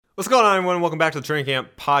What's going on, everyone? Welcome back to the Training Camp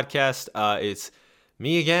Podcast. It's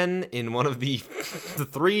me again in one of the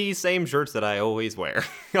three same shirts that I always wear.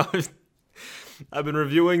 I've been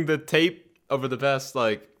reviewing the tape over the past,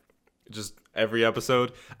 just every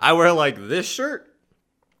episode. I wear, this shirt,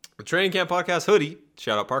 the Training Camp Podcast hoodie,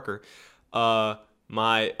 shout out Parker,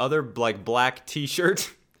 my other, black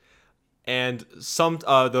t-shirt, and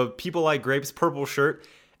the People Like Grapes purple shirt.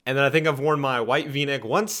 And then I think I've worn my white V-neck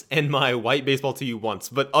once and my white baseball tee once.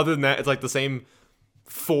 But other than that, it's the same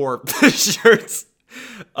four shirts.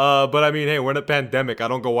 But I mean, hey, we're in a pandemic. I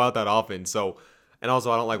don't go out that often. So, and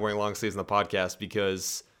also I don't like wearing long sleeves in the podcast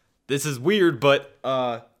because this is weird. But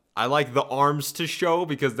I like the arms to show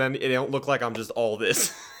because then it don't look like I'm just all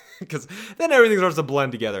this. Because then everything starts to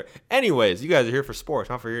blend together. Anyways, you guys are here for sports,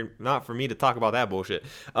 not for me to talk about that bullshit.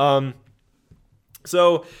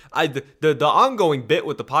 So the ongoing bit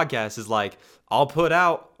with the podcast is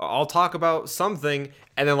I'll talk about something,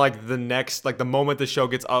 and then the moment the show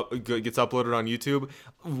gets uploaded on YouTube,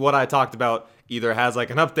 what I talked about either has an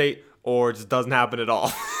update or just doesn't happen at all.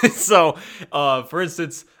 So, for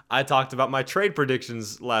instance, I talked about my trade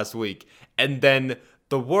predictions last week, and then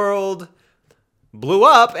the world blew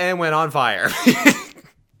up and went on fire.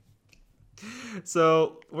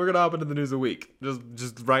 So we're gonna hop into the news of the week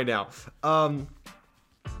just right now.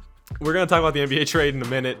 We're going to talk about the NBA trade in a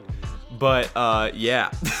minute, but yeah,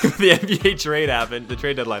 the NBA trade happened, the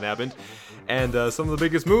trade deadline happened, and some of the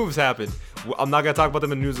biggest moves happened. I'm not going to talk about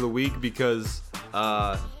them in the news of the week because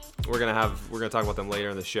we're going to talk about them later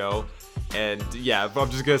in the show. And yeah, I'm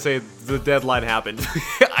just going to say the deadline happened.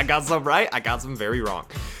 I got some right, I got some very wrong.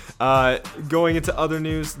 Going into other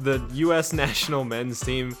news, the U.S. national men's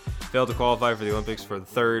team failed to qualify for the Olympics for the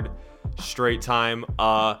third straight time.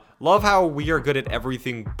 Love how we are good at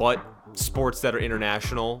everything but sports that are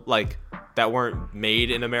international, that weren't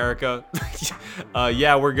made in America.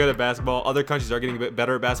 Yeah, we're good at basketball. Other countries are getting a bit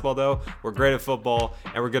better at basketball though. We're great at football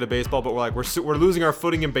and we're good at baseball, but we're losing our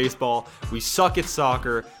footing in baseball. We suck at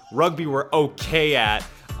soccer. Rugby we're okay at,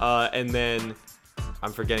 and then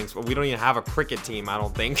I'm forgetting. We don't even have a cricket team, I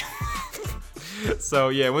don't think. So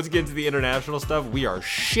yeah, once you get into the international stuff, we are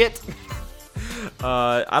shit.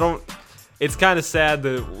 It's kind of sad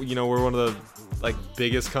that, we're one of the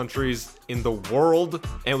biggest countries in the world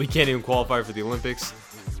and we can't even qualify for the Olympics.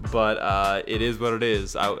 But it is what it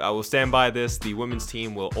is. I will stand by this. The women's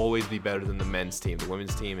team will always be better than the men's team. The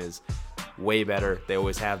women's team is way better. They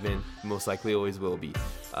always have been. Most likely always will be.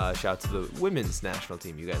 Shout out to the women's national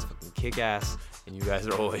team. You guys fucking kick ass, and you guys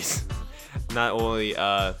are always not only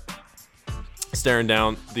staring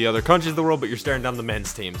down the other countries of the world, but you're staring down the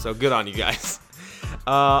men's team. So good on you guys.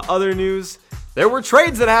 Other news, there were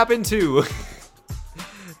trades that happened too.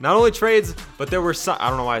 Not only trades, but there were I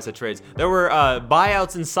don't know why I said trades. There were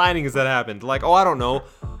buyouts and signings that happened. I don't know,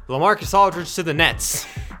 LaMarcus Aldridge to the Nets.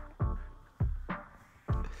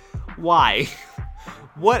 Why?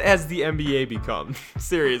 What has the NBA become?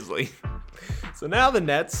 Seriously. So now the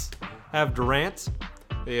Nets have Durant,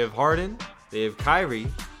 they have Harden, they have Kyrie,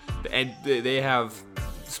 and they have,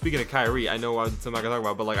 speaking of Kyrie, I know I'm not gonna talk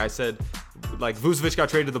about, but I said, Vucevic got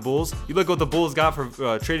traded to the Bulls. You look what the Bulls got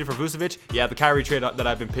for traded for Vucevic. Yeah, the Kyrie trade that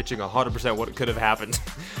I've been pitching 100% what could have happened.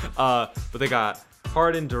 But they got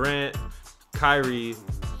Harden, Durant, Kyrie,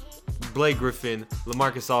 Blake Griffin,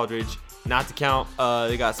 LaMarcus Aldridge. Not to count,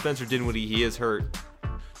 they got Spencer Dinwiddie. He is hurt,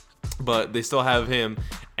 but they still have him.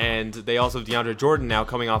 And they also have DeAndre Jordan now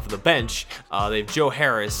coming off of the bench. They have Joe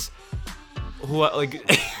Harris, who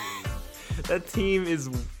that team is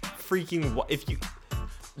freaking. If you.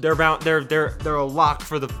 They're a lock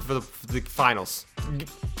for the finals.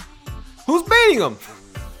 Who's beating them?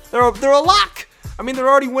 They're a lock. I mean, they're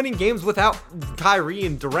already winning games without Kyrie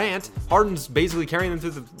and Durant. Harden's basically carrying them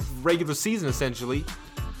through the regular season, essentially.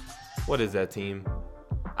 What is that team?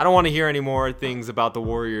 I don't want to hear any more things about the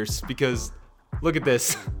Warriors because look at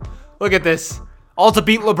this. Look at this. All to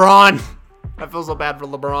beat LeBron. I feel so bad for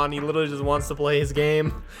LeBron. He literally just wants to play his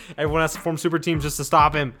game. Everyone has to form super teams just to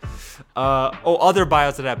stop him. Other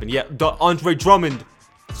buyouts that happened. Yeah, Andre Drummond.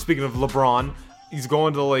 Speaking of LeBron, he's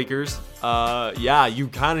going to the Lakers. Yeah, you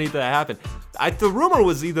kind of need that to happen. The rumor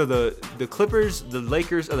was either the Clippers, the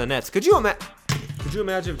Lakers, or the Nets. Could you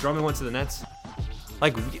imagine if Drummond went to the Nets?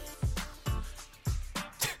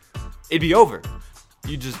 It'd be over.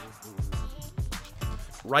 You just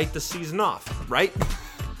write the season off, right?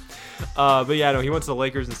 But yeah, no, he went to the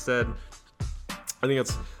Lakers instead. I think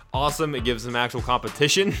it's awesome. It gives them actual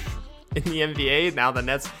competition in the NBA. Now the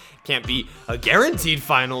Nets can't be a guaranteed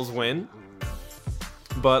finals win.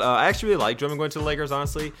 But I actually really like Drummond going to the Lakers,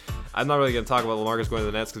 honestly. I'm not really going to talk about LaMarcus going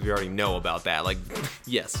to the Nets because we already know about that. Like,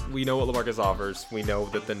 yes, we know what LaMarcus offers. We know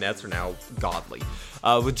that the Nets are now godly.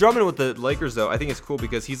 With Drummond with the Lakers, though, I think it's cool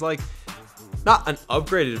because he's like not an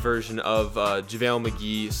upgraded version of JaVale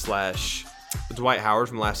McGee / Dwight Howard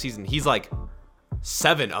from last season. He's like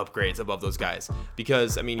 7 upgrades above those guys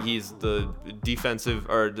because, I mean, he's the defensive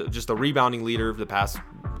or just the rebounding leader of the past,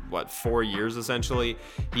 4 years, essentially.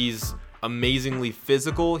 He's amazingly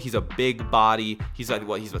physical. He's a big body. He's like,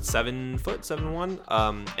 he's 7 foot,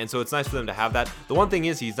 7'1". And so it's nice for them to have that. The one thing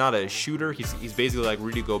is he's not a shooter. He's basically like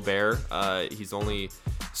Rudy Gobert. He's only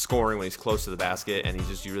scoring when he's close to the basket, and he's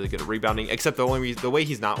just really good at rebounding. Except the way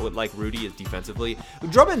he's not like Rudy is defensively.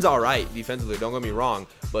 Drummond's all right defensively, don't get me wrong,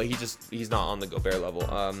 but he's not on the Gobert level.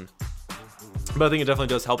 But I think it definitely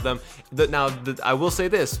does help them. I will say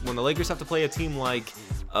this: when the Lakers have to play a team like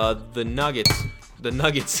the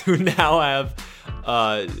Nuggets, who now have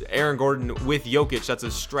Aaron Gordon with Jokic, that's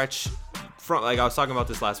a stretch front. Like I was talking about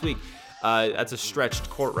this last week. That's a stretched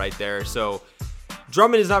court right there. So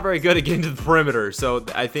Drummond is not very good at getting to the perimeter. So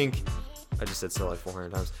I think I just said so like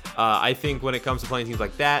 400 times. I think when it comes to playing teams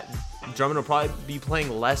like that, Drummond will probably be playing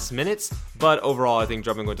less minutes, but overall, I think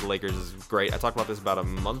Drummond going to the Lakers is great. I talked about this about a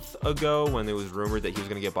month ago when it was rumored that he was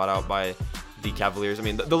going to get bought out by the Cavaliers. I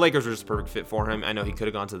mean, the Lakers were just a perfect fit for him. I know he could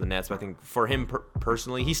have gone to the Nets, but I think for him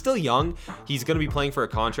personally, he's still young. He's going to be playing for a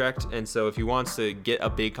contract, and so if he wants to get a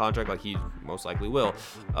big contract like he most likely will,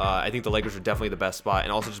 I think the Lakers are definitely the best spot,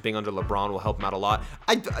 and also just being under LeBron will help him out a lot.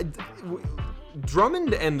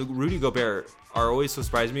 Drummond and Rudy Gobert are always so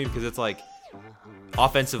surprising me because it's like,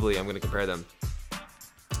 offensively, I'm going to compare them.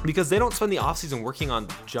 Because they don't spend the offseason working on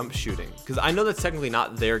jump shooting. Because I know that's technically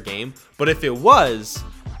not their game, but if it was,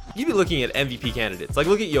 you'd be looking at MVP candidates. Like,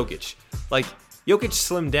 look at Jokic. Like, Jokic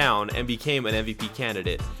slimmed down and became an MVP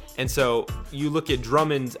candidate. And so you look at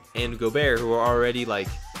Drummond and Gobert, who are already, like,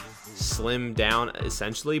 slim down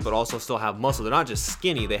essentially, but also still have muscle. They're not just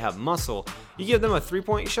skinny, they have muscle. You give them a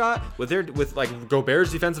 3-point shot with like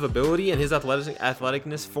Gobert's defensive ability and his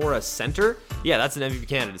athleticness for a center. Yeah, that's an MVP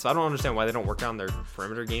candidate. So I don't understand why they don't work on their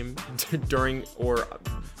perimeter game during the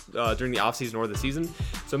offseason or the season.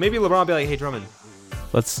 So maybe LeBron will be like, hey Drummond,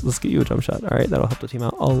 let's get you a jump shot. All right, that'll help the team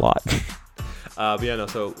out a lot. But yeah, no,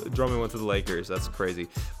 so Drummond went to the Lakers. That's crazy.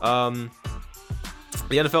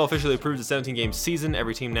 The NFL officially approved the 17-game season.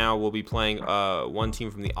 Every team now will be playing one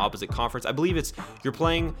team from the opposite conference. I believe you're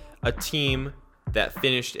playing a team that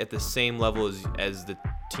finished at the same level as the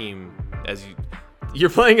team you're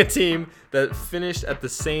playing a team that finished at the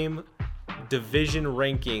same division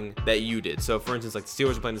ranking that you did. So for instance, like the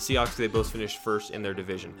Steelers are playing the Seahawks, they both finished first in their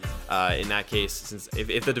division. In that case, since if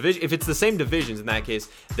it's the same divisions in that case,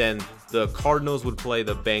 then the Cardinals would play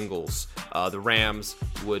the Bengals, the Rams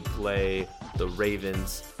would play the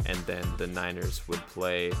Ravens, and then the Niners would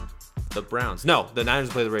play the Browns. No, the Niners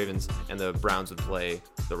would play the Ravens, and the Browns would play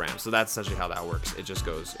the Rams. So that's essentially how that works. It just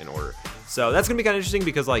goes in order. So that's going to be kind of interesting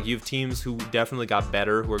because, like, you have teams who definitely got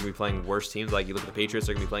better who are going to be playing worse teams. Like, you look at the Patriots,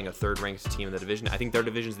 they're going to be playing a third-ranked team in the division. I think their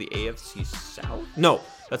division is the AFC South? No,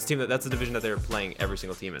 that's the division that they're playing every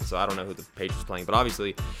single team in. So I don't know who the Patriots are playing, but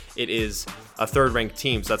obviously it is a third-ranked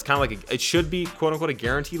team. So that's kind of like it should be, quote-unquote, a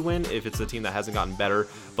guaranteed win if it's a team that hasn't gotten better.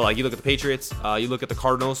 But, like, you look at the Patriots, you look at the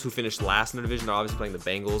Cardinals, who finished last in the division. They're obviously playing the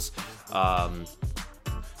Bengals.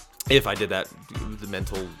 If I did that, the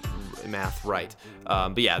mental math right.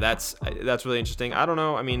 But yeah, that's really interesting. I don't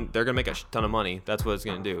know. I mean, they're gonna make a ton of money. That's what it's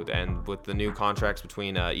gonna do. And with the new contracts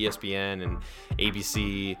between ESPN and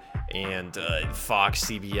ABC and Fox,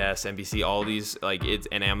 CBS, NBC, all these, like,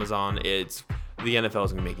 and Amazon, the NFL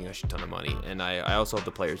is going to be making a ton of money, and I also hope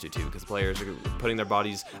the players do too, because the players are putting their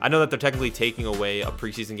bodies. I know that they're technically taking away a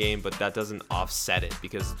preseason game, but that doesn't offset it,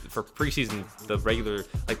 because for preseason, the regular,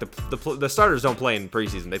 like the starters don't play in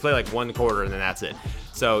preseason. They play like one quarter and then that's it.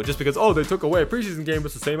 So just because they took away a preseason game,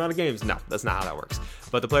 it's the same amount of games. No, that's not how that works.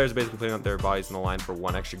 But the players are basically putting up their bodies on the line for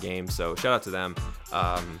one extra game. So shout out to them,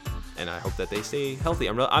 and I hope that they stay healthy.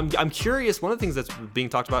 I'm curious. One of the things that's being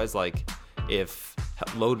talked about is like if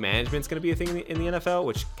load management is going to be a thing in the NFL,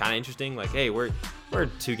 which kind of interesting. Like, hey, we're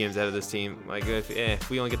 2 games out of this team. Like, if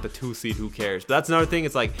we only get the 2 seed, who cares? But that's another thing.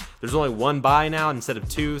 It's like there's only 1 bye now instead of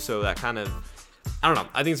 2, so that kind of, I don't know.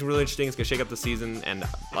 I think it's really interesting. It's going to shake up the season, and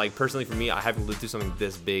like personally for me, I haven't lived through something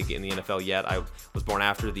this big in the NFL yet. I was born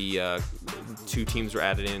after the 2 teams were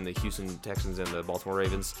added in, the Houston Texans and the Baltimore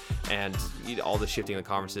Ravens, and all the shifting of the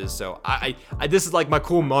conferences. So I this is like my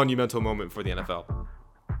cool monumental moment for the NFL.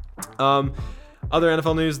 Other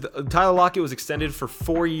NFL news, Tyler Lockett was extended for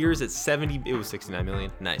 4 years at it was $69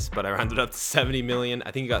 million. Nice, but I rounded up to $70 million.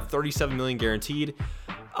 I think he got $37 million guaranteed.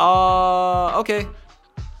 Okay.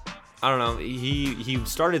 I don't know. He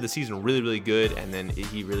started the season really, really good, and then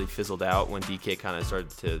he really fizzled out when DK kind of started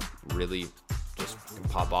to really just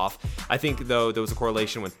pop off. I think, though, there was a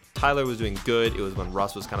correlation when Tyler was doing good. It was when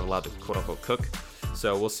Russ was kind of allowed to quote-unquote cook.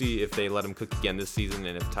 So we'll see if they let him cook again this season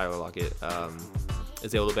and if Tyler Lockett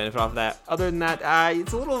is able to benefit off of that. Other than that,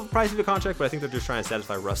 it's a little pricey of a contract, but I think they're just trying to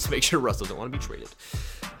satisfy Russ to make sure Russ doesn't want to be traded.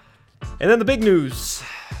 And then the big news.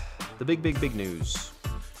 The big news.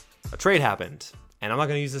 A trade happened. And I'm not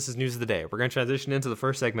going to use this as news of the day. We're going to transition into the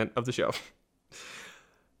first segment of the show.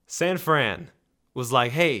 San Fran was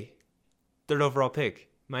like, hey, third overall pick,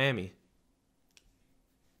 Miami.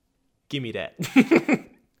 Give me that.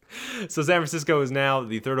 So San Francisco is now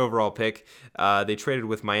the third overall pick. They traded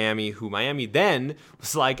with Miami, who Miami then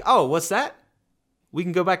was like, oh, what's that? We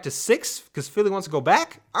can go back to 6 because Philly wants to go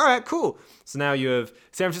back? All right, cool. So now you have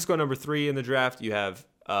San Francisco number 3 in the draft. You have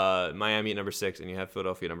Miami at number 6, and you have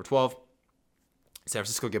Philadelphia at number 12. San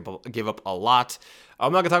Francisco gave up a lot.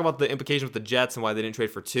 I'm not going to talk about the implications with the Jets and why they didn't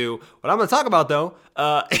trade for 2. What I'm going to talk about, though,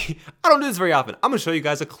 I don't do this very often. I'm going to show you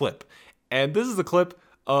guys a clip. And this is a clip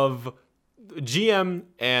of GM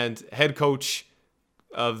and head coach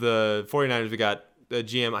of the 49ers. We got the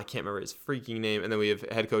GM, I can't remember his freaking name, and then we have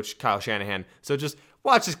head coach Kyle Shanahan. So just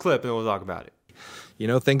watch this clip, and then we'll talk about it. You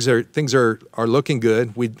know, things are looking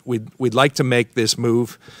good. We'd like to make this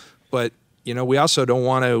move, but you know, we also don't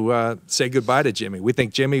want to say goodbye to Jimmy. We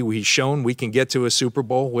think he's shown we can get to a Super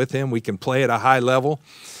Bowl with him. We can play at a high level,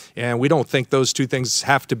 and we don't think those two things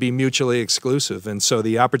have to be mutually exclusive. And so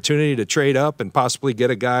the opportunity to trade up and possibly get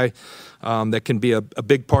a guy that can be a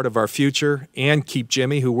big part of our future and keep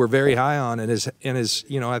Jimmy, who we're very high on, and is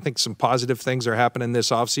you know, I think some positive things are happening this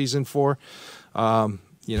offseason for.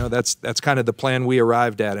 You know, that's kind of the plan we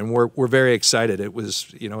arrived at, and we're very excited. It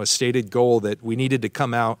was, you know, a stated goal that we needed to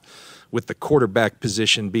come out with the quarterback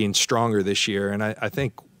position being stronger this year, and I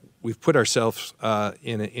think we've put ourselves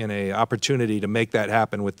in a opportunity to make that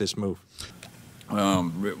happen with this move.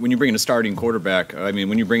 When you bring in a starting quarterback, I mean,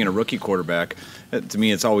 when you bring in a rookie quarterback, to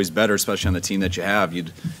me it's always better, especially on the team that you have.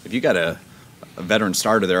 If you got a veteran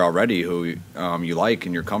starter there already who you like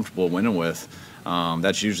and you're comfortable winning with,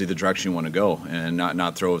 that's usually the direction you want to go, and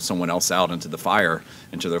not throw someone else out into the fire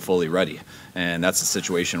until they're fully ready. And that's the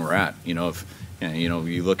situation we're at. You know, if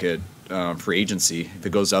you look at free agency, if it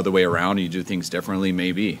goes the other way around and you do things differently,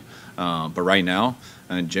 maybe. But right now,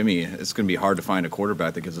 Jimmy, it's going to be hard to find a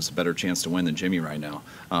quarterback that gives us a better chance to win than Jimmy right now,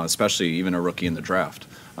 especially even a rookie in the draft.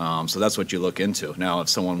 So that's what you look into. Now, if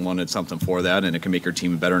someone wanted something for that and it can make your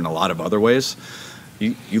team better in a lot of other ways,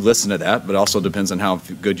 you listen to that, but it also depends on how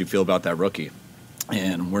good you feel about that rookie.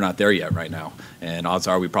 And we're not there yet right now. And odds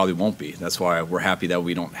are we probably won't be. That's why we're happy that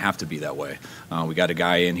we don't have to be that way. We got a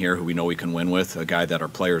guy in here who we know we can win with, a guy that our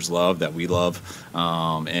players love, that we love.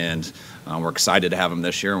 And we're excited to have him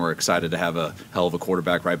this year, and we're excited to have a hell of a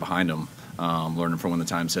quarterback right behind him, learning from when the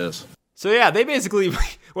time's his. So, yeah, they basically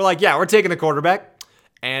were like, yeah, we're taking a quarterback.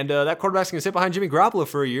 And that quarterback's going to sit behind Jimmy Garoppolo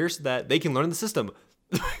for a year so that they can learn the system.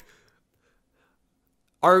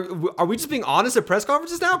 Are we just being honest at press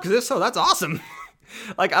conferences now? Because if so, that's awesome.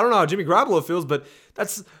 Like, I don't know how Jimmy Garoppolo feels, but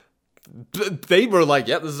they were like,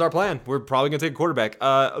 yep, this is our plan. We're probably going to take a quarterback.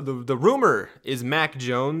 The rumor is Mac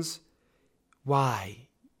Jones. Why?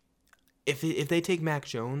 If they take Mac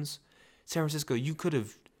Jones, San Francisco, you could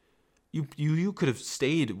have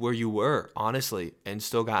stayed where you were, honestly, and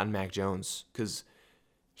still gotten Mac Jones, because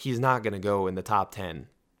he's not going to go in the top 10.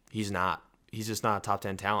 He's not. He's just not a top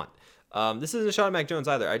 10 talent. This isn't a shot at Mac Jones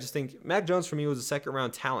either. I just think Mac Jones for me was a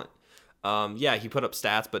second-round talent. Yeah, he put up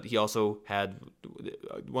stats, but he also had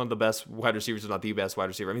one of the best wide receivers, if not the best wide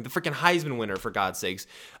receiver. I mean, the freaking Heisman winner, for God's sakes,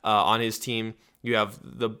 on his team. You have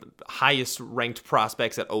the highest ranked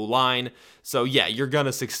prospects at O-line. So, yeah, you're going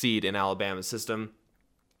to succeed in Alabama's system.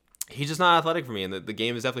 He's just not athletic for me, and the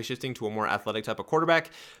game is definitely shifting to a more athletic type of quarterback.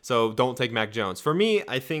 So, don't take Mac Jones. For me,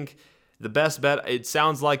 I think the best bet, it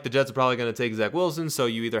sounds like the Jets are probably going to take Zach Wilson, so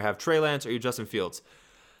you either have Trey Lance or you Justin Fields.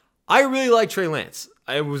 I really like Trey Lance.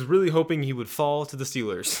 I was really hoping he would fall to the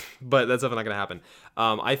Steelers, but that's definitely not going to happen.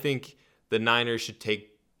 I think the Niners should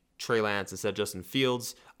take Trey Lance instead of Justin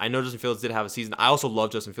Fields. I know Justin Fields did have a season. I also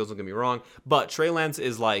love Justin Fields, don't get me wrong, but Trey Lance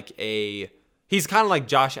is like he's kind of like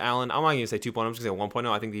Josh Allen. I'm not going to say 2.0, I'm just going to say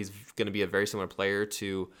 1.0. I think he's going to be a very similar player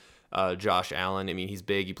to Josh Allen. I mean, he's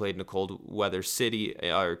big. He played in a cold weather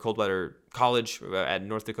college at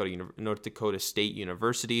North Dakota State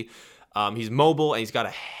University. He's mobile, and he's got a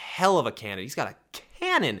hell of a cannon. He's got a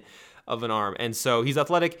cannon of an arm, and so he's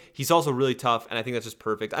athletic. He's also really tough, and I think that's just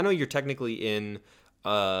perfect. I know you're technically in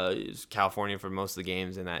California for most of the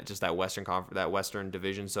games in that Western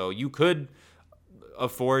division, so you could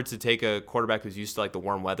afford to take a quarterback who's used to like the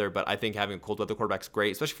warm weather, but I think having a cold weather quarterback is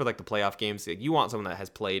great, especially for like the playoff games. Like, you want someone that has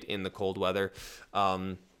played in the cold weather.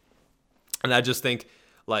 And I just think,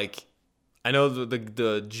 like, I know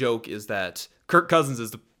the joke is that Kirk Cousins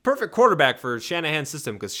is the perfect quarterback for Shanahan's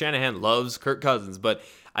system because Shanahan loves Kirk Cousins, but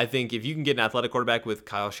I think if you can get an athletic quarterback with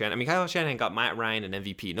Kyle Shanahan, I mean, Kyle Shanahan got Matt Ryan an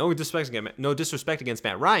MVP. No disrespect against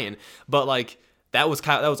Matt Ryan, but like that was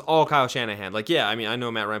all Kyle Shanahan. Like, yeah, I mean, I know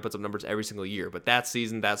Matt Ryan puts up numbers every single year, but that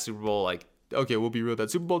season, that Super Bowl, like, okay, we'll be real.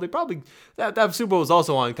 That Super Bowl, they probably that Super Bowl was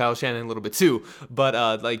also on Kyle Shanahan a little bit too,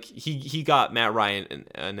 but like he got Matt Ryan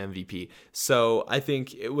an MVP. So I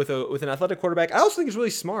think with an athletic quarterback, I also think it's really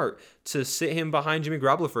smart to sit him behind Jimmy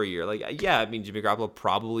Garoppolo for a year. Like, yeah, I mean, Jimmy Garoppolo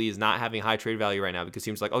probably is not having high trade value right now because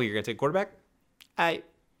teams like, oh, you're gonna take a quarterback? Why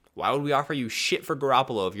would we offer you shit for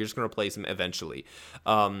Garoppolo if you're just gonna replace him eventually?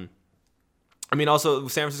 I mean, also,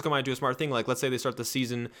 San Francisco might do a smart thing. Like, let's say they start the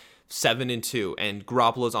season 7-2 and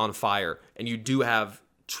Garoppolo's on fire, and you do have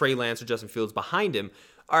Trey Lance or Justin Fields behind him.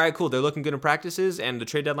 All right, cool. They're looking good in practices, and the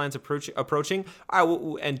trade deadline's approaching. All right,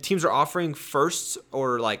 well, and teams are offering firsts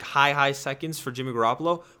or like high seconds for Jimmy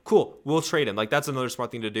Garoppolo. Cool, we'll trade him. Like, that's another smart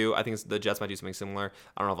thing to do. I think the Jets might do something similar.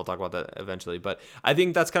 I don't know if I'll talk about that eventually, but I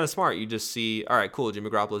think that's kind of smart. You just see, all right, cool, Jimmy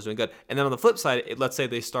Garoppolo's doing good. And then on the flip side, let's say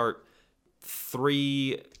they start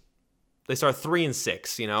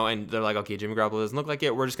 3-6, you know, and they're like, okay, Jimmy Garoppolo doesn't look like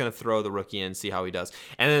it. We're just going to throw the rookie in, see how he does.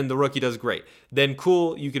 And then the rookie does great. Then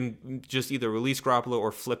cool, you can just either release Garoppolo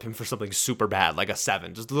or flip him for something super bad, like a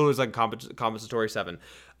 7. Just literally like a compensatory 7.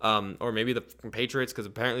 Or maybe the Patriots, because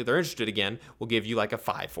apparently they're interested again, will give you like a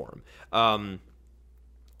 5 for him.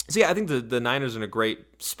 So yeah, I think the Niners are in a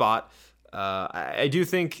great spot. I do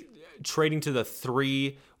think trading to the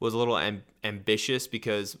 3 was a little ambitious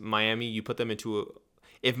because Miami, you put them into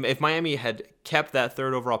If Miami had kept that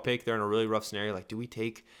 3rd overall pick, they're in a really rough scenario. Like, do we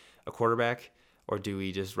take a quarterback or do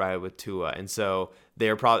we just ride with Tua? And so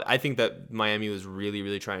I think that Miami was really,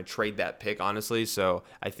 really trying to trade that pick, honestly. So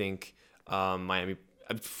I think Miami.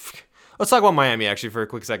 Let's talk about Miami actually for a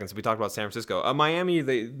quick second. So we talked about San Francisco. Miami,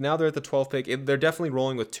 they're at the 12th pick. They're definitely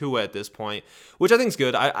rolling with Tua at this point, which I think is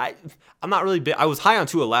good. I'm not really big. I was high on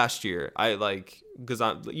Tua last year. Because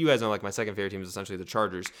you guys know, like, my second favorite team is essentially the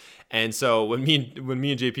Chargers. And so when me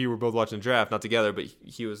and JP were both watching the draft, not together, but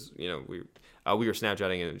he was, you know, we were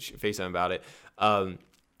Snapchatting and FaceTime about it. I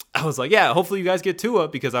was like, yeah, hopefully you guys get Tua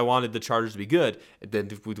because I wanted the Chargers to be good. And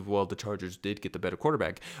then, well, the Chargers did get the better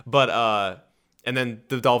quarterback, but and then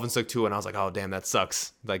the Dolphins took Tua, and I was like, oh, damn, that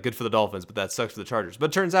sucks. Like, good for the Dolphins, but that sucks for the Chargers. But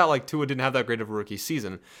it turns out, like, Tua didn't have that great of a rookie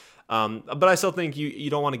season. But I still think you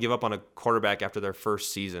don't want to give up on a quarterback after their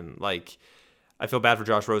first season. Like, I feel bad for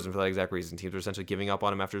Josh Rosen for that exact reason. Teams were essentially giving up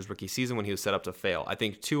on him after his rookie season when he was set up to fail. I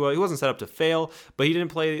think Tua, he wasn't set up to fail, but he didn't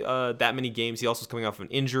play that many games. He also was coming off of an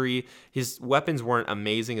injury. His weapons weren't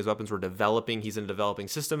amazing. His weapons were developing. He's in a developing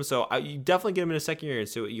system. So you definitely get him in a second year and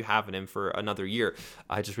see what you have in him for another year.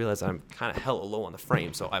 I just realized I'm kind of hella low on the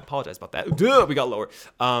frame, so I apologize about that. Duh, we got lower.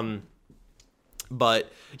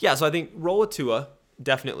 But yeah, so I think roll with Tua,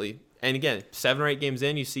 definitely. And again, 7 or 8 games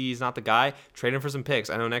in, you see he's not the guy. Trade him for some picks.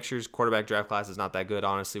 I know next year's quarterback draft class is not that good.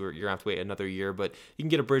 Honestly, you're going to have to wait another year, but you can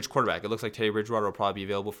get a bridge quarterback. It looks like Teddy Bridgewater will probably be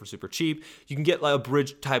available for super cheap. You can get like a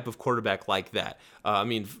bridge type of quarterback like that. I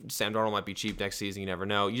mean, Sam Darnold might be cheap next season. You never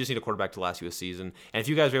know. You just need a quarterback to last you a season. And if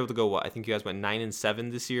you guys were able to go, I think you guys went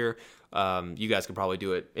 9-7 this year. You guys could probably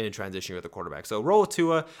do it in a transition with a quarterback. So roll with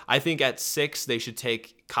Tua. I think at 6, they should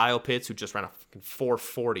take Kyle Pitts, who just ran a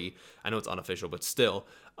 4.40. I know it's unofficial, but still.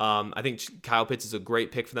 I think Kyle Pitts is a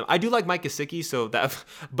great pick for them. I do like Mike Gesicki,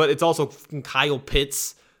 but it's also Kyle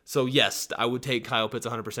Pitts. So yes, I would take Kyle Pitts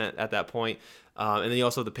 100% at that point. And then you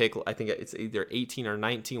also have the pick, I think it's either 18 or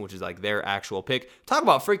 19, which is like their actual pick. Talk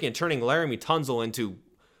about freaking turning Laramie Tunsil into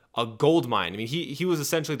a gold mine. I mean, he was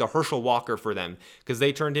essentially the Herschel Walker for them because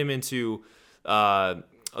they turned him into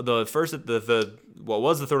the first, what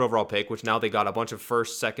was the 3rd overall pick, which now they got a bunch of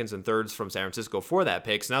 1st, 2nds, and 3rds from San Francisco for that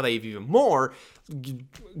pick. So now they have even more.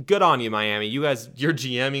 Good on you, Miami. You guys, your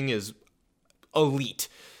GMing is elite.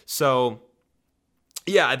 So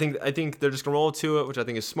yeah, I think they're just gonna roll to it, which I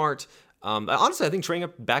think is smart. Honestly, I think trading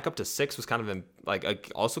back up to 6 was kind of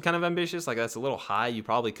also kind of ambitious. Like, that's a little high. You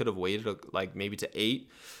probably could have waited like maybe to 8,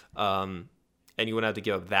 and you wouldn't have to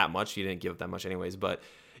give up that much. You didn't give up that much anyways, but.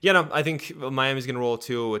 Yeah, no, I think Miami's going to roll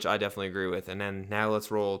 2, which I definitely agree with. And then now let's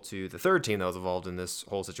roll to the 3rd team that was involved in this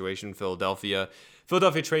whole situation, Philadelphia.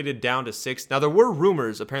 Philadelphia traded down to 6. Now, there were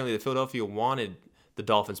rumors, apparently, that Philadelphia wanted the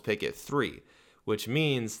Dolphins pick at 3, which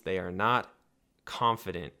means they are not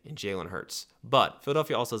confident in Jalen Hurts. But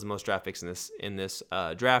Philadelphia also has the most draft picks in this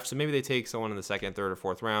draft, so maybe they take someone in the second, third, or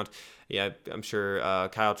fourth round. Yeah, I'm sure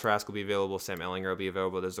Kyle Trask will be available. Sam Ehlinger will be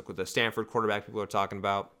available. There's the Stanford quarterback people are talking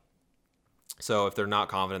about. So if they're not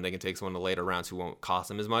confident, they can take someone in the later rounds who won't cost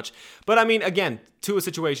them as much. But, I mean, again, Tua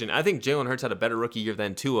situation. I think Jalen Hurts had a better rookie year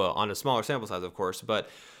than Tua on a smaller sample size, of course. But,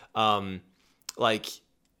 I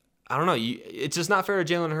don't know. It's just not fair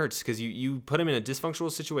to Jalen Hurts because you put him in a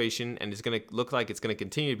dysfunctional situation, and it's going to look like it's going to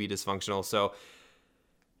continue to be dysfunctional. So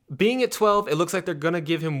being at 12, it looks like they're going to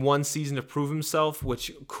give him one season to prove himself,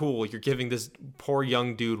 which, cool. You're giving this poor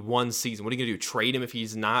young dude one season. What are you going to do? Trade him if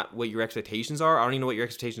he's not what your expectations are? I don't even know what your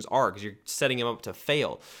expectations are because you're setting him up to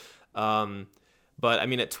fail. But, I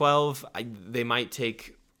mean, at 12, they might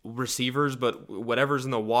take receivers, but whatever's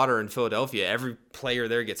in the water in Philadelphia, every player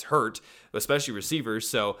there gets hurt, especially receivers.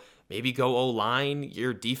 So maybe go O-line.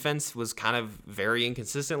 Your defense was kind of very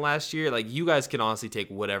inconsistent last year. Like, you guys can honestly take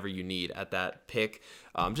whatever you need at that pick.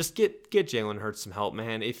 Just get Jalen Hurts some help,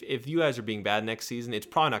 man. If you guys are being bad next season, it's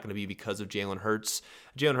probably not going to be because of Jalen Hurts.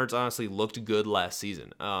 Jalen Hurts honestly looked good last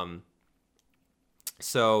season.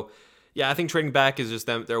 Yeah, I think trading back is just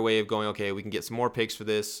their way of going, okay, we can get some more picks for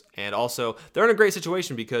this. And also, they're in a great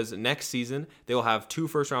situation because next season, they will have 2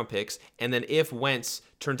 first-round picks. And then if Wentz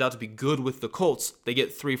turns out to be good with the Colts, they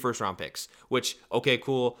get 3 first-round picks. Which, okay,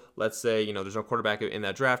 cool. Let's say, there's no quarterback in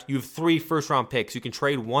that draft. You have 3 first-round picks. You can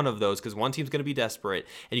trade one of those because one team's going to be desperate.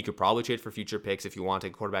 And you could probably trade for future picks if you want to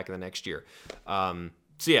take a quarterback in the next year.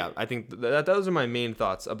 Yeah, I think those are my main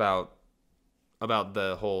thoughts about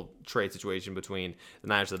the whole trade situation between the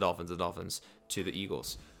Niners to the Dolphins to the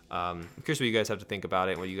Eagles. I'm curious what you guys have to think about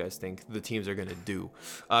it and what you guys think the teams are going to do.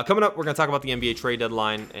 Coming up, we're going to talk about the NBA trade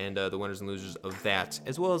deadline and the winners and losers of that,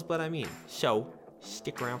 as well as what I mean. So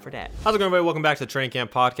stick around for that. How's it going, everybody? Welcome back to the Training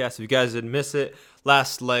Camp Podcast. If you guys didn't miss it,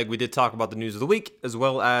 last leg we did talk about the news of the week, as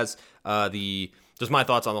well as just my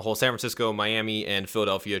thoughts on the whole San Francisco, Miami, and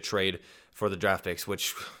Philadelphia trade for the draft picks,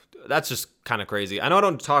 which that's just kind of crazy. I know I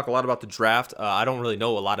don't talk a lot about the draft. I don't really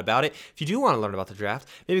know a lot about it. If you do want to learn about the draft,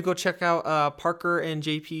 maybe go check out Parker and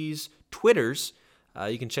JP's Twitters.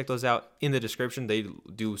 You can check those out in the description. They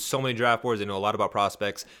do so many draft boards. They know a lot about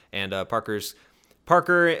prospects. And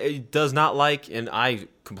Parker does not like, and I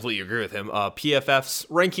completely agree with him, PFF's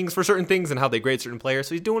rankings for certain things and how they grade certain players.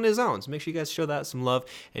 So he's doing his own. So make sure you guys show that some love.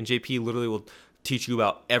 And JP literally will teach you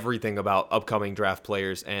about everything about upcoming draft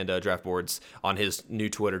players and draft boards on his new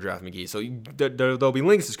Twitter, Draft McGee. So there'll be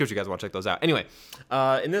links in the description. You guys want to check those out. Anyway,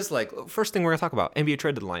 in this, first thing we're going to talk about, NBA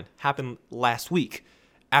trade deadline happened last week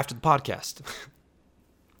after the podcast.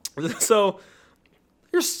 So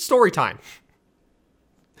here's story time.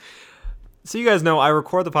 So you guys know I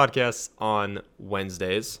record the podcasts on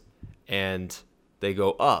Wednesdays and they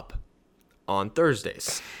go up on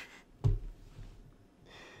Thursdays.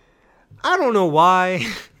 I don't know why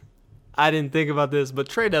I didn't think about this, but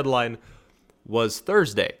trade deadline was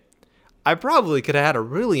Thursday. I probably could have had a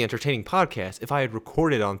really entertaining podcast if I had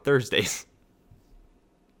recorded on Thursdays.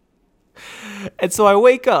 And so I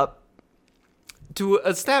wake up to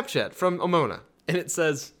a Snapchat from Omona, and it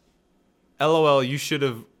says, LOL, you should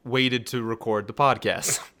have waited to record the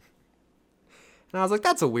podcast. And I was like,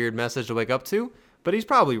 that's a weird message to wake up to, but he's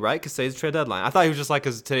probably right because today's the trade deadline. I thought he was just like,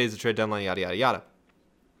 because today's the trade deadline, yada, yada, yada.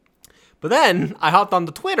 But then I hopped on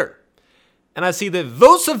the Twitter, and I see that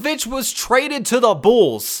Vucevic was traded to the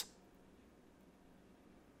Bulls.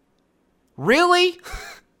 Really?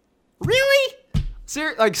 Really?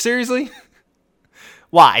 Seriously?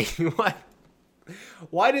 Why?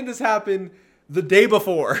 Why didn't this happen the day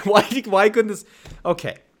before? Why couldn't this?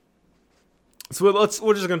 Okay. So we're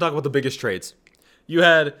just going to talk about the biggest trades. You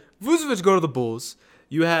had Vucevic go to the Bulls.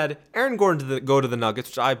 You had Aaron Gordon go to the Nuggets,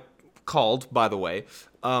 which I called, by the way.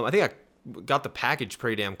 I think I got the package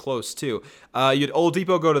pretty damn close, too. You had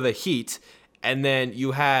Oladipo go to the Heat. And then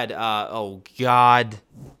you had, oh, God.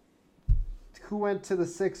 Who went to the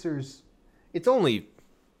Sixers? It's only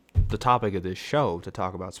the topic of this show to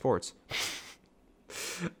talk about sports.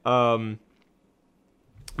 But,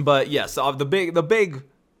 yes, the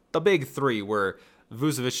big three were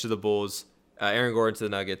Vucevic to the Bulls, Aaron Gordon to the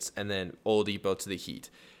Nuggets, and then Oladipo to the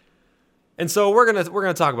Heat. And so we're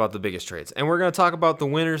gonna talk about the biggest trades, and we're gonna talk about the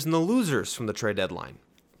winners and the losers from the trade deadline.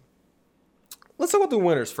 Let's talk about the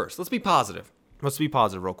winners first. Let's be positive.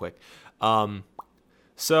 Real quick.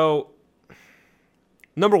 So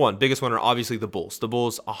number one, biggest winner, obviously the Bulls. The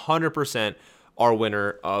Bulls 100% are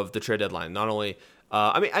winner of the trade deadline. Not only,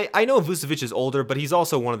 I know Vucevic is older, but he's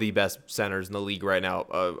also one of the best centers in the league right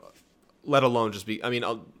now. let alone just be. I mean,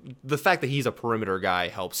 the fact that he's a perimeter guy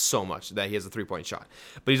helps so much, that he has a 3-point shot.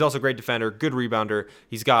 But he's also a great defender, good rebounder.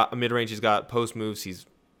 He's got a mid-range. He's got post moves. He's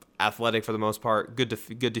athletic for the most part. Good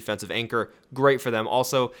defensive anchor. Great for them.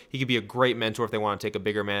 Also, he could be a great mentor if they want to take a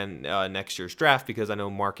bigger man next year's draft, because I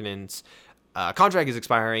know Markkanen's contract is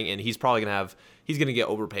expiring, and he's probably he's gonna get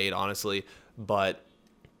overpaid, honestly. But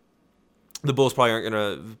the Bulls probably aren't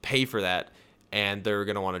gonna pay for that, and they're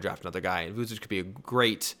gonna want to draft another guy. And Vucevic could be a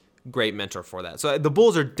great mentor for that. So the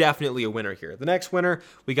Bulls are definitely a winner here. The next winner,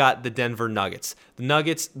 we got the Denver Nuggets. The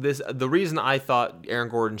Nuggets, the reason I thought Aaron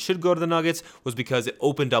Gordon should go to the Nuggets was because it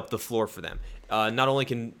opened up the floor for them. Not only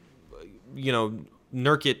can,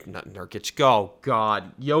 Jokic.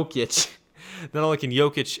 Not only can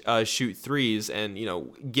Jokic shoot threes and,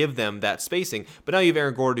 give them that spacing, but now you have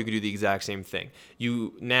Aaron Gordon who can do the exact same thing.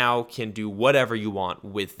 You now can do whatever you want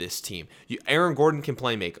with this team. Aaron Gordon can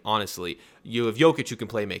play make, honestly. You have Jokic who can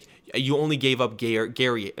play make. You only gave up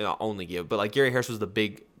Gary Harris was the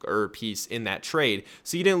bigger piece in that trade,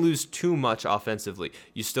 so you didn't lose too much offensively.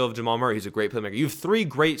 You still have Jamal Murray, who's a great playmaker. You have 3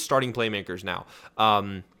 great starting playmakers now.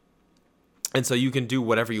 And so you can do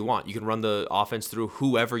whatever you want. You can run the offense through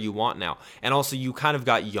whoever you want now. And also, you kind of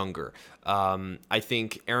got younger. I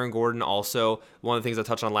think Aaron Gordon also, one of the things I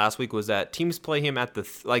touched on last week was that teams play him at the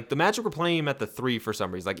Magic were playing him at the 3 for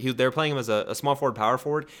some reason. They're playing him as a small forward, power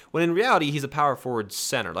forward, when in reality, he's a power forward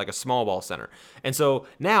center, like a small ball center. And so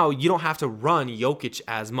now you don't have to run Jokic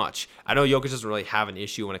as much. I know Jokic doesn't really have an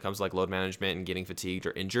issue when it comes to load management and getting fatigued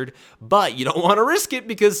or injured, but you don't want to risk it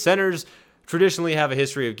because centers traditionally have a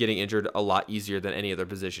history of getting injured a lot easier than any other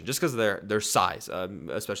position, just because of their size,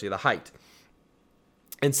 especially the height.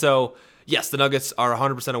 And so, yes, the Nuggets are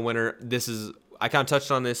 100% a winner. I kind of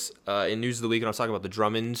touched on this in News of the Week when I was talking about the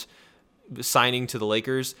Drummond signing to the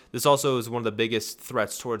Lakers. This also is one of the biggest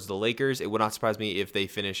threats towards the Lakers. It would not surprise me if they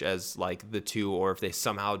finish as like the 2, or if they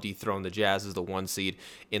somehow dethrone the Jazz as the 1 seed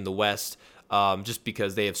in the West. Just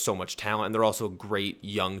because they have so much talent, and they're also a great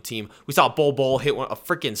young team. We saw Bol hit a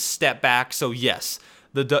freaking step back. So yes,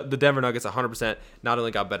 the Denver Nuggets 100% not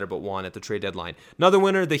only got better, but won at the trade deadline. Another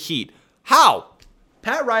winner, the Heat. How?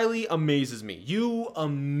 Pat Riley amazes me. You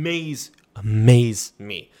amaze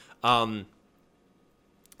me.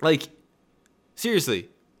 Seriously,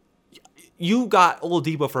 you got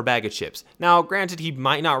Oladipo for a bag of chips. Now, granted, he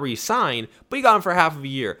might not re-sign, but you got him for half of a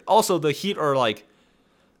year. Also, the Heat are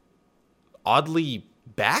oddly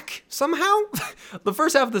back somehow. The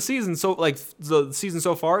first half of the season, the season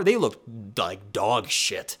so far, they looked like dog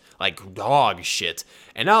shit.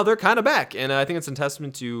 And now they're kind of back. And I think it's a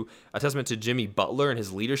testament to Jimmy Butler and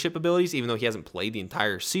his leadership abilities, even though he hasn't played the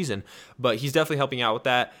entire season. But he's definitely helping out with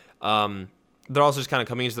that. They're also just kind of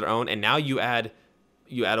coming into their own. And now you add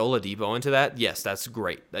Oladipo into that. Yes, that's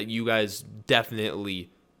great. That you guys definitely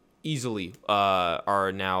easily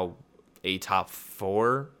are now a top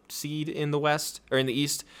 4 seed in the West or in the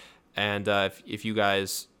East. And if you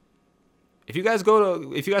guys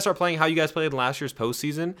start playing how you guys played in last year's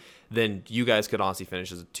postseason, then you guys could honestly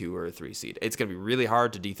finish as a 2 or a 3 seed. It's going to be really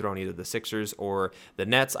hard to dethrone either the Sixers or the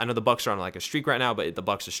Nets. I know the Bucks are on a streak right now, but the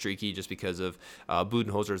Bucks are streaky just because of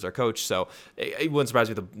Budenholzer as their coach. So it wouldn't surprise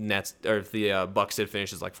me if the Nets or if the Bucks did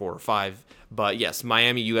finish as 4 or 5. But yes,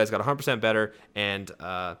 Miami, you guys got 100% better, and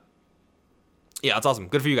yeah, it's awesome.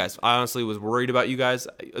 Good for you guys. I honestly was worried about you guys,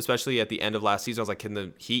 especially at the end of last season. I was like, can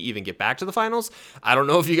the Heat even get back to the finals? I don't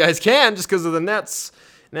know if you guys can, just because of the Nets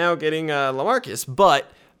now getting LaMarcus. But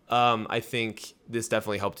I think this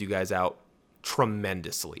definitely helped you guys out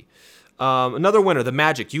tremendously. Another winner, the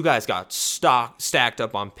Magic. You guys got stacked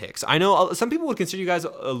up on picks. I know some people would consider you guys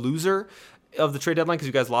a loser of the trade deadline because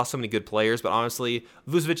you guys lost so many good players, but honestly,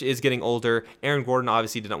 Vucevic is getting older. Aaron Gordon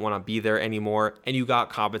obviously didn't want to be there anymore, and you got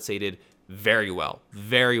compensated very well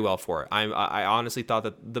for it. I honestly thought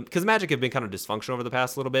that because Magic have been kind of dysfunctional over the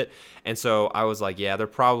past little bit, and so I was like, yeah, they're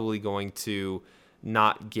probably going to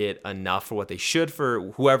not get enough for what they should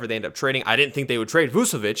for whoever they end up trading. I didn't think they would trade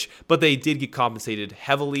Vucevic, but they did get compensated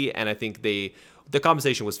heavily, and I think the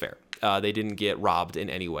compensation was fair. They didn't get robbed in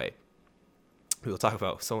any way. We'll talk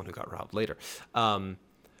about someone who got robbed later.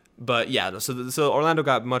 But yeah, so Orlando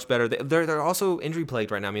got much better. They're also injury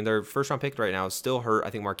plagued right now. I mean, their first round pick right now is still hurt.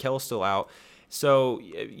 I think Markel's still out. So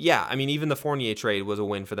yeah, I mean, even the Fournier trade was a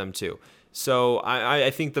win for them too. So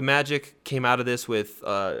I think the Magic came out of this with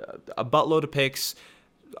a buttload of picks,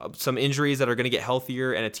 some injuries that are going to get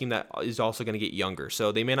healthier, and a team that is also going to get younger.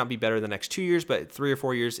 So they may not be better the next 2 years, but 3 or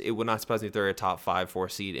 4 years, it would not surprise me if they're a top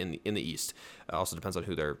 5-4 seed in the East. It also depends on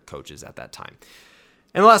who their coach is at that time.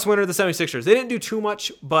 And the last winner, the 76ers. They didn't do too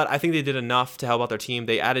much, but I think they did enough to help out their team.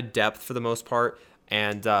 They added depth for the most part,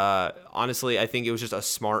 And honestly, I think it was just a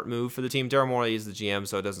smart move for the team. Daryl Morey is the GM,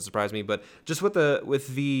 so it doesn't surprise me. But just with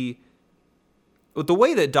the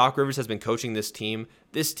way that Doc Rivers has been coaching this team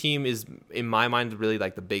is, in my mind, really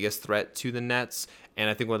like the biggest threat to the Nets. And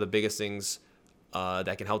I think one of the biggest things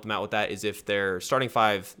that can help them out with that is if their starting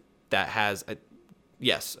five that has,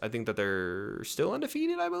 yes, I think that they're still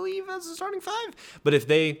undefeated, I believe, as a starting five. But if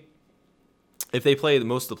they play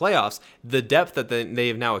most of the playoffs, the depth that they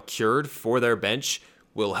have now accrued for their bench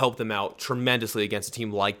will help them out tremendously against a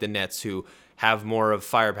team like the Nets, who have more of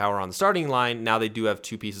firepower on the starting line. Now they do have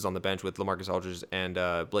two pieces on the bench with LaMarcus Aldridge and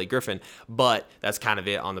Blake Griffin, but that's kind of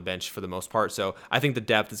it on the bench for the most part. So I think the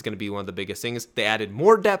depth is going to be one of the biggest things. They added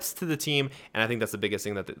more depth to the team, and I think that's the biggest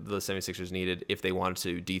thing that the 76ers needed if they wanted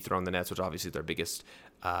to dethrone the Nets, which obviously is their biggest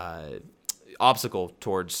obstacle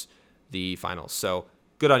towards the finals. So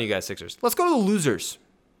good on you guys, Sixers. Let's go to the losers.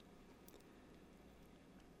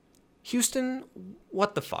 Houston,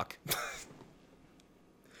 what the fuck?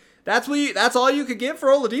 That's all you could get for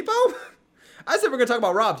Oladipo? I said we're going to talk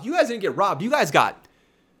about robbed. You guys didn't get robbed. You guys got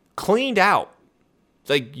cleaned out.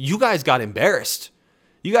 Like, you guys got embarrassed.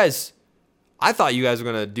 I thought you guys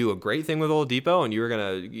were going to do a great thing with Oladipo, and you were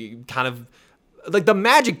going to kind of, like, the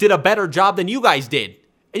Magic did a better job than you guys did.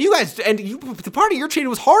 And the part of your trade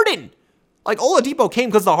was Harden. Like, Oladipo came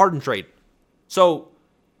because of the Harden trade. So,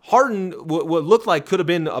 Harden, what looked like could have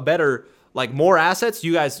been a better, like, more assets.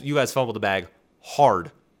 You guys fumbled the bag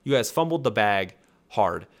hard. You guys fumbled the bag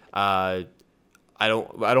hard. I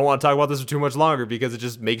don't want to talk about this for too much longer because it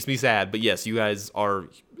just makes me sad. But yes, you guys are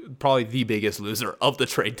probably the biggest loser of the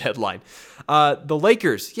trade deadline. The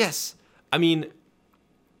Lakers, yes. I mean,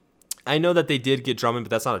 I know that they did get Drummond, but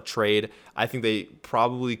that's not a trade. I think they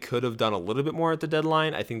probably could have done a little bit more at the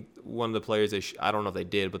deadline. I think one of the players I don't know if they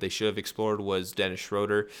did, but they should have explored was Dennis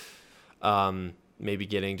Schroeder. Maybe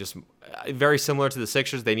getting just very similar to the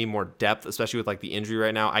Sixers. They need more depth, especially with like the injury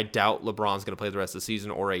right now. I doubt LeBron's going to play the rest of the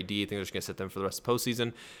season or AD. I think they're just going to sit them for the rest of the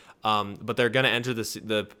postseason. But they're going to enter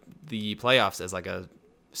the playoffs as like a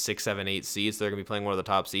 6, 7, 8 seeds. So they're going to be playing one of the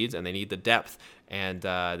top seeds, and they need the depth. And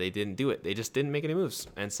they didn't do it. They just didn't make any moves.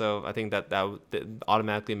 And so I think that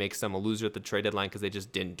automatically makes them a loser at the trade deadline because they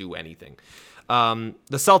just didn't do anything. The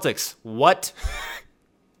Celtics, what?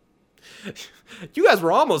 You guys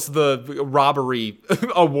were almost the robbery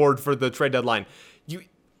award for the trade deadline.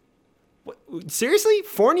 Seriously?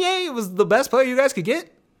 Fournier was the best player you guys could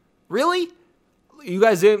get? Really? You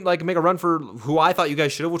guys didn't like make a run for who I thought you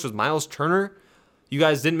guys should have, which was Miles Turner. You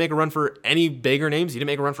guys didn't make a run for any bigger names. You didn't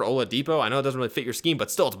make a run for Oladipo. I know it doesn't really fit your scheme,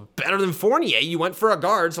 but still, it's better than Fournier. You went for a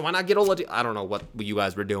guard, so why not get Oladipo? I don't know what you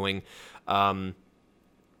guys were doing.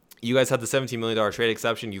 You guys had the $17 million trade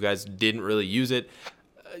exception. You guys didn't really use it.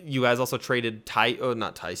 You guys also traded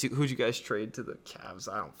not Tice. Who'd you guys trade to the Cavs?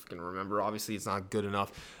 I don't fucking remember. Obviously, it's not good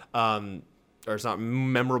enough, or it's not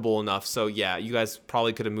memorable enough. So yeah, you guys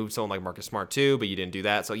probably could have moved someone like Marcus Smart too, but you didn't do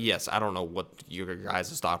that. So yes, I don't know what your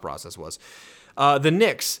guys' thought process was. The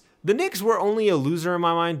Knicks were only a loser in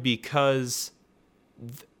my mind because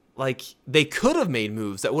they could have made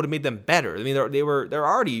moves that would have made them better. I mean, they're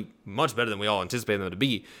already much better than we all anticipated them to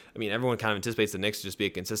be. I mean, everyone kind of anticipates the Knicks to just be a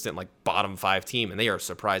consistent like bottom 5 team, and they are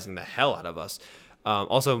surprising the hell out of us.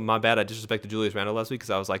 Also, my bad, I disrespected Julius Randle last week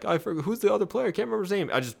because I was like, oh, I forgot who's the other player. I can't remember his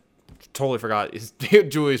name. I just totally forgot. It's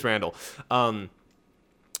Julius Randle.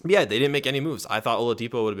 Yeah, they didn't make any moves. I thought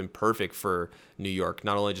Oladipo would have been perfect for New York,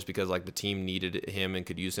 not only just because like the team needed him and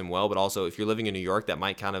could use him well, but also if you're living in New York, that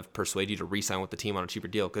might kind of persuade you to re-sign with the team on a cheaper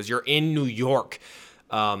deal because you're in New York,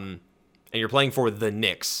 and you're playing for the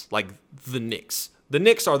Knicks, like the Knicks. The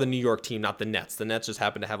Knicks are the New York team, not the Nets. The Nets just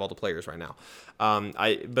happen to have all the players right now.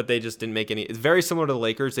 But they just didn't make any. It's very similar to the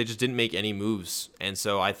Lakers. They just didn't make any moves, and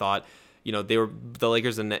so I thought, the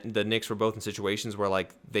Lakers and the Knicks were both in situations where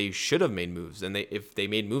like they should have made moves, and if they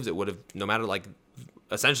made moves, it would have no matter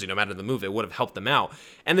the move, it would have helped them out,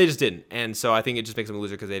 and they just didn't. And so I think it just makes them a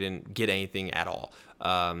loser because they didn't get anything at all.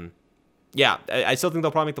 I still think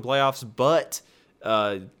they'll probably make the playoffs, but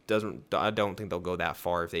I don't think they'll go that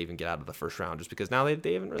far if they even get out of the first round, just because now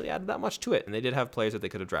they haven't really added that much to it, and they did have players that they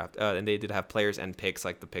could have drafted, and they did have players and picks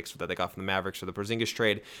like the picks that they got from the Mavericks for the Porzingis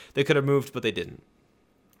trade. They could have moved, but they didn't.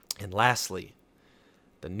 And lastly,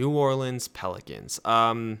 the New Orleans Pelicans.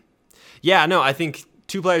 I think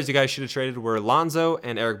 2 players you guys should have traded were Lonzo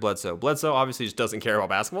and Eric Bledsoe. Bledsoe obviously just doesn't care about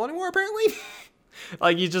basketball anymore, apparently.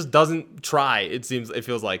 Like, he just doesn't try, it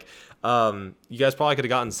feels like. You guys probably could have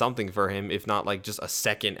gotten something for him, if not like just a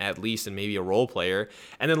second at least, and maybe a role player.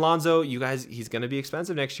 And then Lonzo, he's going to be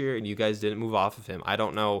expensive next year, and you guys didn't move off of him. I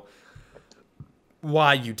don't know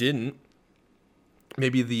why you didn't.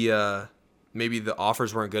 Maybe the maybe the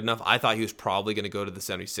offers weren't good enough. I thought he was probably going to go to the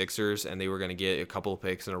 76ers and they were going to get a couple of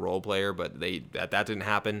picks and a role player, but that didn't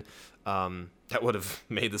happen. That would have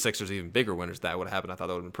made the Sixers even bigger winners. That would have happened. I thought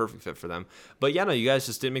that would have been a perfect fit for them. But yeah, no, you guys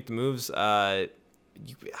just didn't make the moves.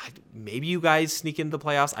 Maybe you guys sneak into the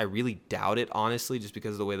playoffs. I really doubt it, honestly, just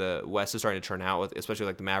because of the way the West is starting to turn out, with especially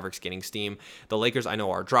like the Mavericks getting steam. The Lakers, I know,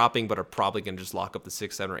 are dropping, but are probably going to just lock up the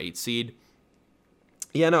 6, 7, or 8 seed.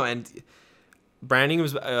 Yeah, no, and Brandon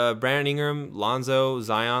Ingram, Lonzo,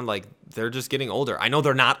 Zion, like, they're just getting older. I know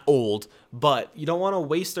they're not old, but you don't want to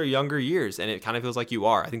waste their younger years, and it kind of feels like you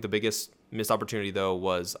are. I think the biggest missed opportunity, though,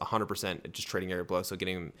 was 100% just trading Eric Bledsoe,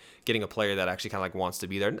 getting a player that actually kind of like wants to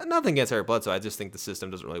be there. Nothing against Eric Bledsoe. I just think the system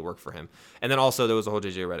doesn't really work for him. And then also there was a whole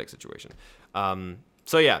JJ Redick situation.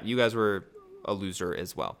 So yeah, you guys were a loser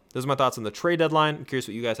as well. Those are my thoughts on the trade deadline. I'm curious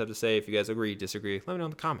what you guys have to say. If you guys agree, disagree, let me know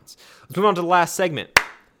in the comments. Let's move on to the last segment.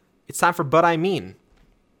 It's time for But I Mean.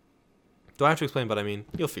 Do I have to explain But I Mean?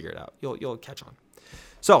 You'll figure it out. You'll catch on.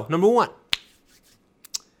 So, number 1.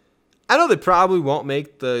 I know they probably won't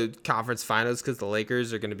make the conference finals because the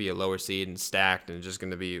Lakers are going to be a lower seed and stacked and just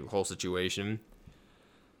going to be a whole situation.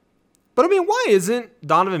 But I mean, why isn't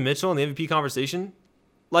Donovan Mitchell in the MVP conversation?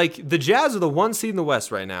 Like, the Jazz are the 1 seed in the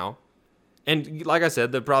West right now. And like I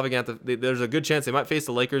said, they're probably going to have to, there's a good chance they might face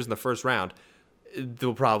the Lakers in the first round.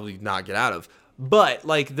 They'll probably not get out of. But,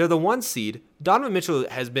 like, they're the 1 seed. Donovan Mitchell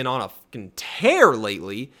has been on a fucking tear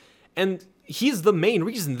lately. And he's the main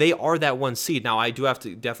reason they are that 1 seed. Now, I do have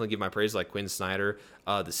to definitely give my praise, like Quinn Snyder,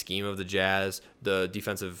 the scheme of the Jazz, the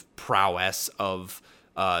defensive prowess of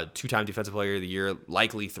 2-time Defensive Player of the Year,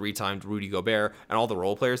 likely 3-time Rudy Gobert, and all the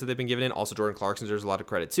role players that they've been given in. Also, Jordan Clarkson deserves a lot of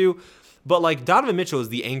credit, too. But, like, Donovan Mitchell is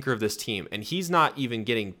the anchor of this team, and he's not even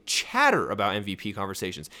getting chatter about MVP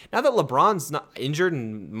conversations. Now that LeBron's not injured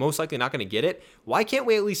and most likely not going to get it, why can't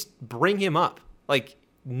we at least bring him up? Like,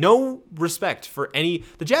 no respect for any.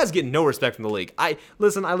 The Jazz get no respect from the league. I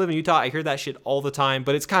live in Utah. I hear that shit all the time,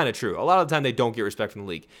 but it's kind of true. A lot of the time, they don't get respect from the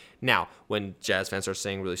league. Now, when Jazz fans are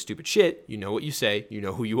saying really stupid shit, you know what you say. You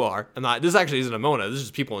know who you are. This actually isn't a Mona. This is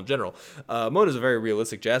just people in general. Mona's a very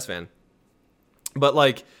realistic Jazz fan. But,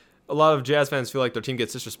 like, a lot of Jazz fans feel like their team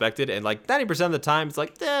gets disrespected, and like 90% of the time, it's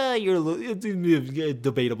like, you're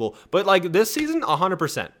debatable. But like this season,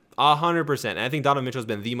 100%. 100%. And I think Donovan Mitchell has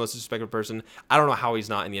been the most disrespected person. I don't know how he's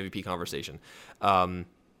not in the MVP conversation.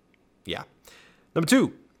 Yeah. Number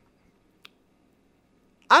 2.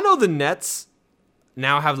 I know the Nets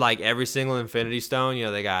now have like every single Infinity Stone. You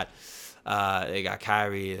know, they got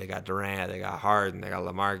Kyrie, they got Durant, they got Harden, they got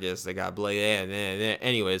LaMarcus, they got Blake.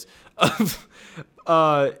 Anyways,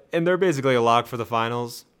 and they're basically a lock for the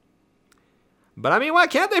finals. But I mean, why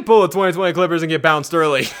can't they pull the 2020 Clippers and get bounced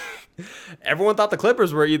early? Everyone thought the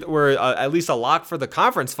Clippers were at least a lock for the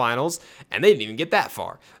conference finals, and they didn't even get that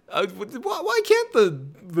far. Why can't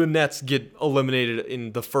the Nets get eliminated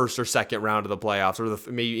in the first or second round of the playoffs,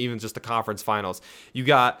 or maybe even just the conference finals? You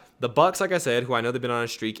got the Bucks, like I said, who I know they've been on a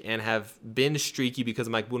streak and have been streaky because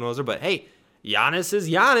of Mike Budenholzer, but hey, Giannis is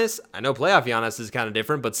Giannis. I know playoff Giannis is kind of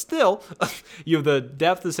different, but still, you have the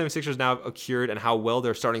depth the 76ers now have accrued and how well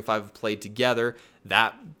their starting 5 have played together.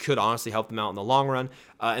 That could honestly help them out in the long run.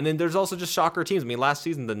 And then there's also just shocker teams. I mean, last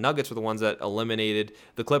season, the Nuggets were the ones that eliminated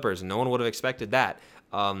the Clippers. No one would have expected that.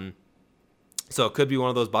 So it could be one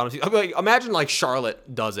of those bottom teams. Like, imagine like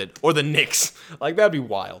Charlotte does it, or the Knicks. Like, that'd be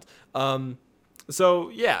wild. So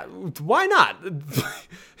yeah, why not?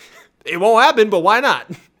 It won't happen, but why not?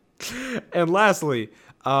 And lastly,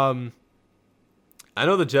 I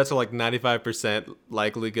know the Jets are like 95%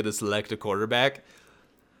 likely going to select a quarterback.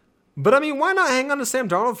 But I mean, why not hang on to Sam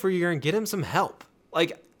Darnold for a year and get him some help?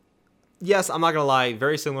 Like, yes, I'm not going to lie,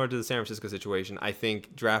 very similar to the San Francisco situation. I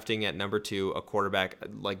think drafting at number 2 a quarterback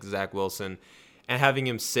like Zach Wilson and having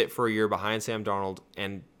him sit for a year behind Sam Darnold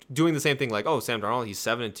and doing the same thing like, oh, Sam Darnold, he's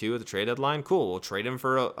 7-2 at the trade deadline. Cool, we'll trade him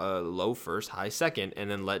for a low first, high second, and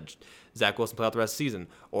then let Zach Wilson play out the rest of the season.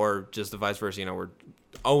 Or just the vice versa, we're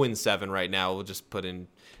 0-7 right now. We'll just put in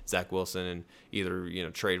Zach Wilson and either,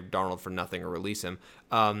 trade Darnold for nothing or release him.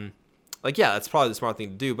 Yeah, that's probably the smart thing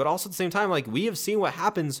to do. But also at the same time, like, we have seen what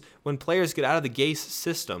happens when players get out of the Gase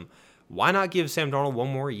system. Why not give Sam Darnold one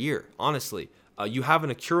more year? Honestly, you have an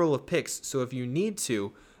accrual of picks, so if you need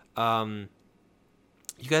to,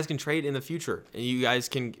 you guys can trade in the future, and you guys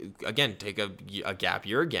can again take a gap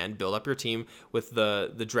year again, build up your team with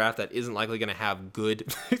the draft that isn't likely going to have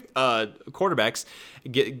good quarterbacks,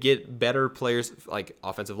 get better players like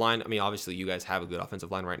offensive line. I mean, obviously you guys have a good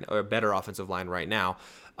offensive line right now, or a better offensive line right now.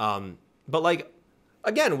 But like,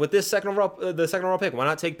 again, with this second overall pick, why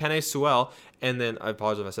not take Penei Sewell, and then I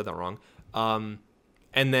apologize if I said that wrong,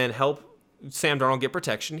 and then help Sam Darnold get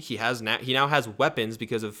protection. He now has weapons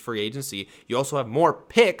because of free agency. You also have more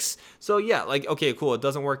picks. So yeah, like, okay, cool. It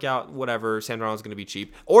doesn't work out, whatever. Sam Darnold's going to be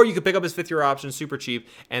cheap. Or you could pick up his 5th-year option, super cheap,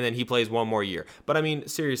 and then he plays one more year. But I mean,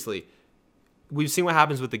 seriously, we've seen what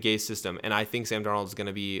happens with the Gase system, and I think Sam Darnold is going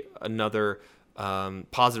to be another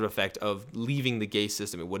positive effect of leaving the Gase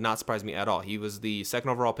system. It would not surprise me at all. He was the second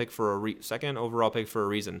overall pick for a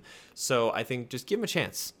reason. So I think just give him a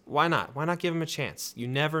chance. Why not? Why not give him a chance? You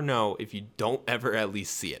never know if you don't ever at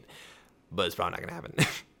least see it. But it's probably not going to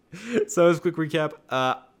happen. So as a quick recap,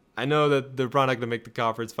 I know that they're probably not going to make the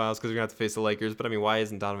conference finals because they're going to have to face the Lakers. But I mean, why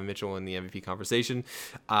isn't Donovan Mitchell in the MVP conversation?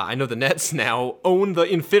 I know the Nets now own the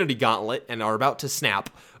Infinity Gauntlet and are about to snap.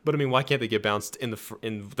 But I mean, why can't they get bounced in the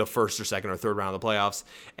first or second or third round of the playoffs?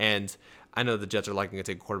 And I know the Jets are likely going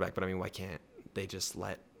to take a quarterback, but I mean, why can't they just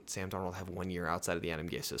let Sam Darnold have 1 year outside of the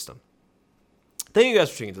NBA system? Thank you guys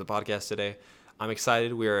for tuning into the podcast today. I'm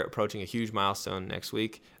excited. We are approaching a huge milestone next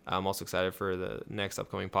week. I'm also excited for the next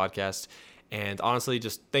upcoming podcast. And honestly,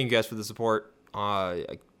 just thank you guys for the support.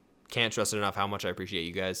 I can't stress it enough how much I appreciate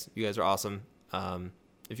you guys. You guys are awesome.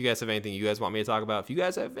 If you guys have anything you guys want me to talk about, if you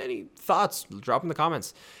guys have any thoughts, drop in the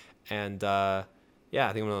comments. And yeah,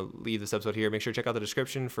 I think I'm going to leave this episode here. Make sure to check out the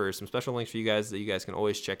description for some special links for you guys that you guys can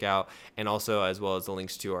always check out. And also, as well as the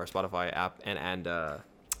links to our Spotify app and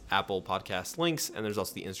Apple Podcast links. And there's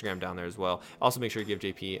also the Instagram down there as well. Also, make sure to give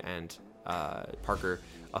JP and Parker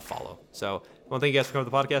a follow. So I want to thank you guys for coming to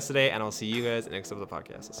the podcast today. And I'll see you guys next episode of the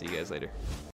podcast. I'll see you guys later.